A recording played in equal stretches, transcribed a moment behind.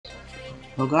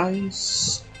Hello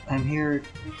guys, I'm here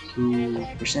to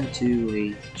present to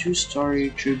you a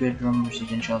two-story, three-bedroom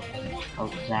residential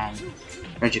outline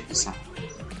project design.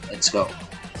 Let's go.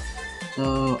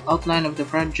 So, outline of the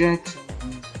project: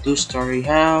 two-story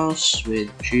house with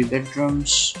three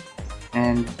bedrooms,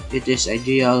 and it is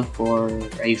ideal for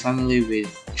a family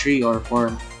with three or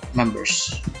four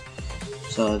members.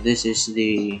 So, this is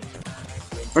the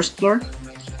first floor.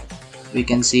 We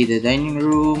can see the dining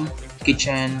room,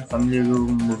 kitchen, family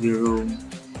room, movie room,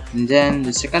 and then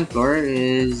the second floor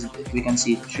is we can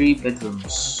see three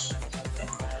bedrooms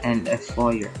and a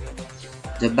foyer.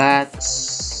 The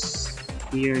baths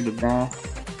here, the bath.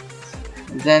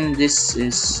 And then this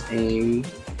is a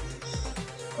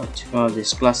what you call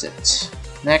this closet.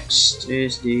 Next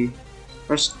is the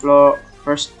first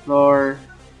floor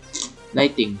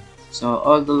lighting. So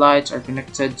all the lights are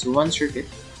connected to one circuit.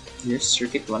 This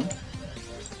circuit one,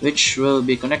 which will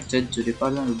be connected to the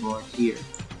panel board here.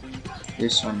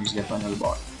 This one is the panel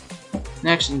board.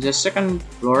 Next, in the second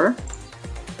floor,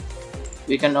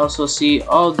 we can also see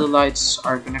all the lights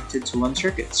are connected to one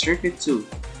circuit, circuit 2,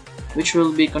 which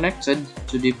will be connected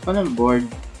to the panel board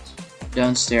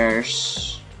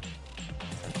downstairs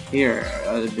here.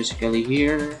 Basically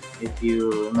here, if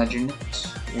you imagine it,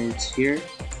 it's here,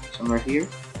 somewhere here.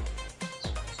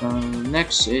 So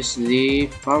next is the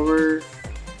power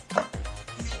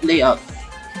layout.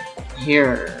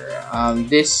 Here,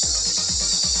 this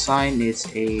sign is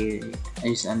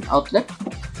an outlet,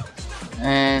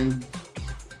 and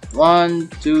 1,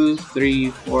 2, 3,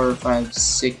 4, 5,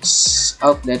 6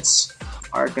 outlets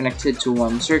are connected to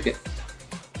one circuit.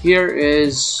 Here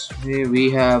we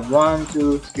have 1,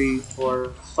 2, 3, 4,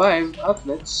 5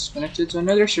 outlets connected to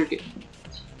another circuit.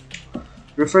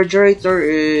 Refrigerator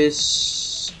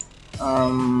is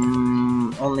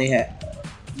only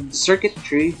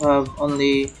circuitry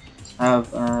only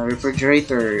have a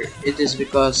refrigerator. It is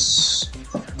because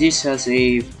this has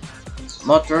a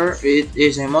motor. It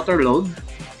is a motor load,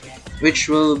 which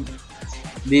will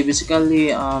be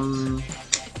basically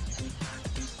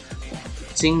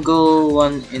single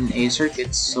one in a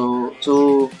circuit. So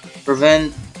to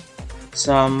prevent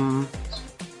some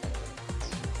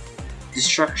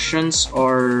distractions,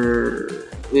 or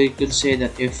we could say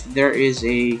that if there is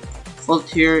a fault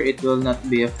here, it will not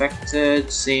be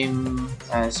affected, same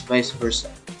as vice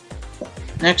versa.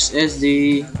 Next is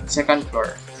the second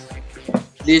floor.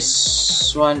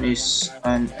 This one is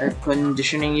an air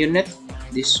conditioning unit.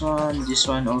 This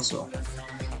one also.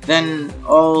 Then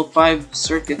all 5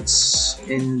 circuits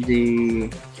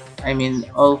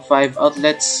all 5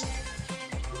 outlets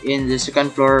in the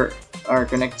second floor are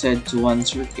connected to one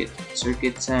circuit,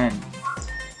 circuit 10.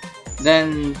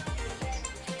 Then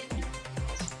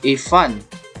a fan,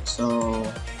 so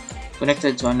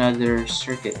connected to another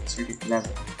circuit, circuit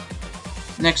 11.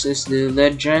 Next is the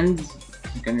legend.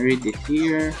 You can read it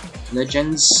here,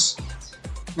 legends.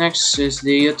 Next is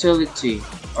the utility,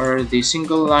 or the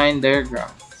single line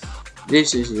diagram.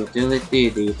 This is utility,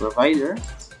 the provider.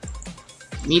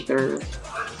 Meter.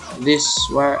 This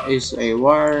wire is a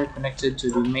wire connected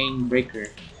to the main breaker,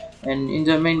 and in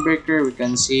the main breaker we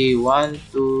can see 1,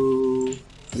 2,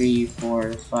 3,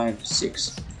 4, 5,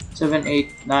 6, 7,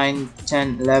 8, 9,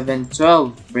 10, 11,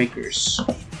 12 breakers.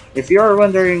 If you are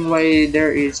wondering why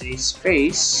there is a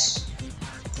space,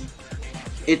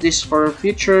 it is for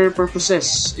future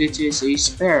purposes. It is a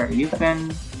spare. You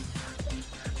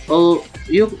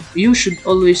should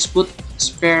always put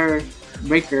spare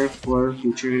breaker for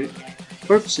future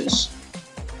purposes.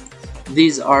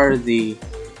 These are the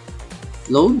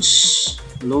loads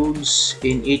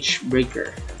in each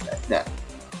breaker, like that.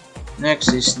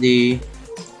 Next is the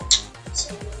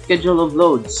schedule of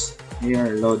loads.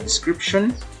 Here, load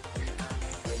description,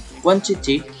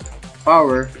 quantity,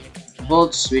 power,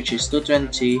 volts, which is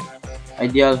 220,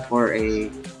 ideal for a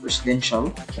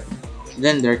residential.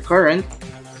 Then their current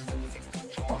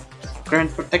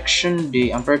protection,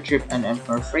 the ampere trip and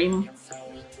ampere frame,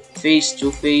 phase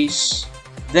to phase.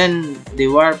 Then the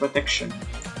wire protection.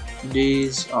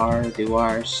 These are the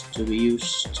wires to be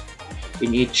used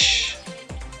in each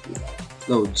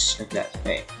loads, like that.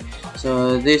 Okay,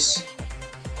 so this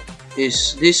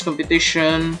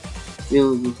computation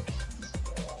will,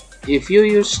 if you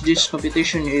use this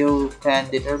computation, you can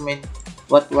determine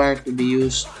what wire to be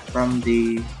used from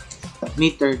the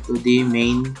meter to the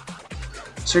main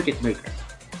circuit breaker,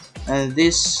 and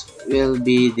this will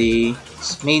be the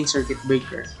main circuit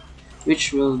breaker,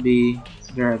 which will be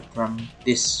derived from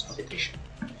this computation.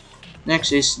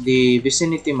 Next is the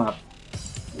vicinity map.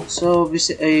 So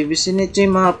a vicinity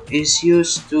map is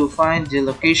used to find the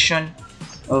location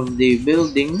of the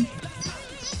building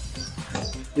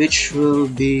which will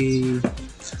be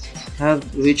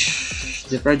which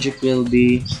the project will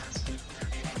be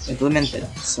implemented.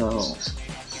 So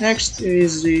next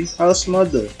is the house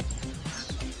model.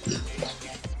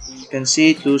 You can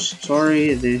see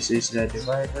two-story. This is the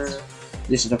divider.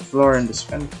 This is the floor and the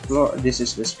second floor. This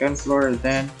is the second floor.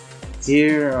 Then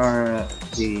here are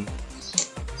the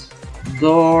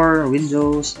door,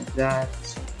 windows, like that.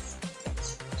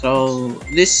 So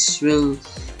this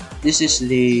is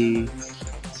the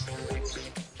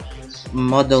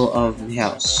model of the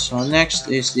house. So next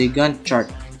is the Gantt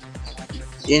chart.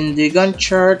 In the Gantt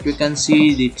chart, we can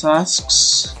see the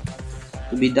tasks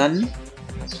to be done,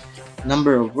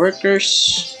 number of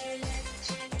workers,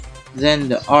 then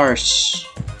the hours,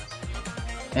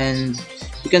 and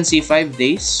you can see 5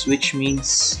 days, which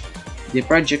means the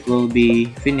project will be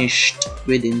finished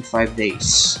within 5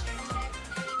 days.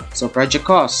 So project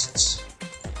costs.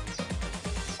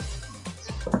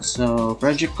 So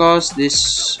project cost,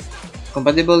 this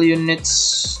compatible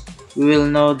units, we will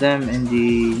know them in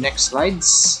the next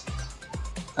slides.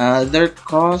 Other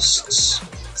costs,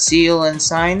 seal and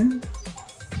sign.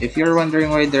 If you're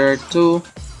wondering why there are two,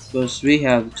 because we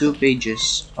have 2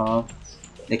 pages of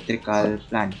electrical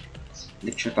plan.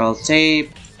 Electrical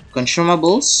tape,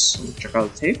 consumables, electrical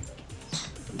tape,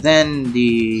 then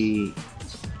the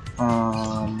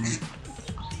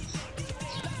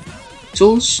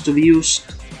tools to be used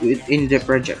within the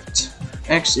project.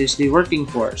 Next is the working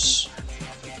force,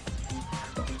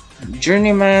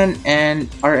 journeyman, and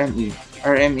RME.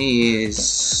 RME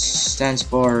stands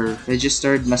for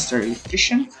registered master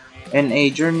electrician, and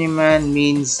a journeyman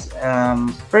means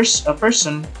a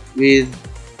person with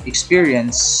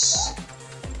experience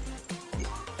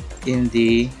in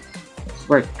the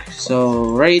work.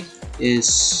 So rate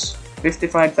is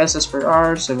 55 pesos per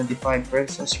hour, 75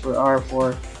 pesos per hour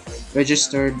for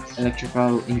registered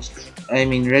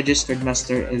registered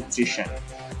master electrician.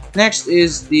 Next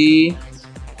is the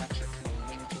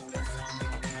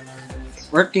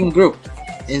working group,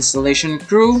 installation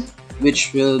crew,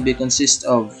 which will be consist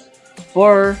of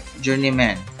 4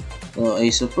 journeymen. So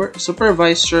a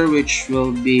supervisor, which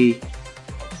will be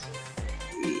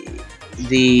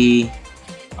the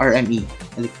RME,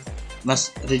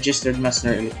 registered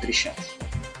master electrician.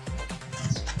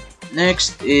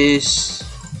 Next is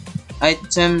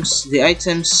the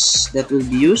items that will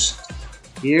be used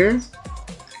here,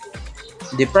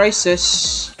 the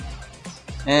prices,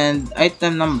 and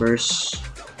item numbers,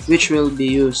 which will be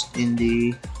used in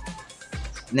the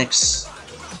next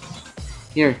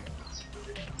here.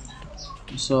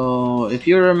 So if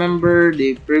you remember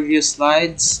the previous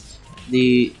slides,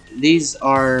 these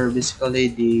are basically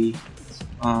the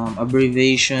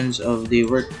abbreviations of the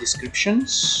work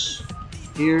descriptions.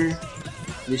 Here,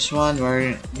 this one,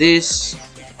 where this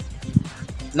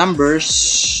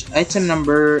numbers, item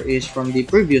number is from the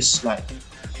previous slide.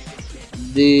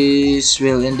 This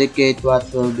will indicate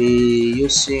what we'll be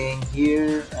using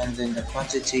here, and then the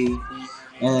quantity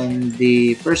and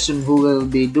the person who will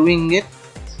be doing it,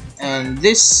 and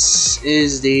this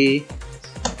is the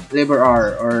labor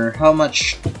hour, or how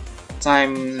much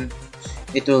time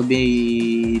it will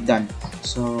be done.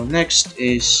 So next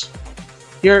is,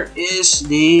 here is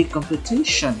the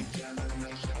computation.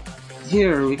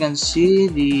 Here we can see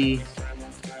the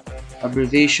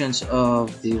abbreviations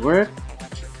of the work,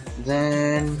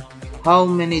 then how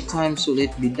many times will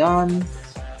it be done,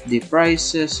 the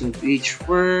prices of each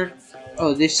work.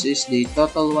 Oh, this is the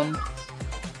total one.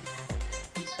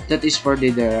 That is for the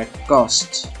direct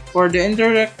cost. For the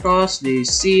indirect cost, the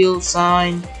seal,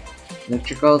 sign,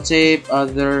 electrical tape,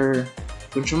 other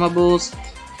consumables,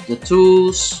 the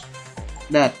tools,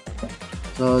 that.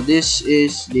 So this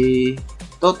is the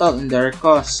total indirect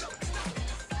cost.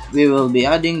 We will be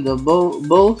adding the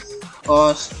both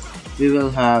costs. We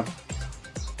will have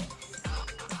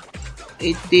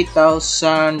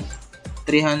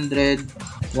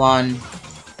 80,301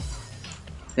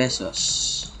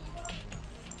 pesos.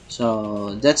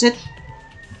 So that's it.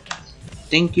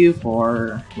 Thank you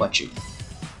for watching.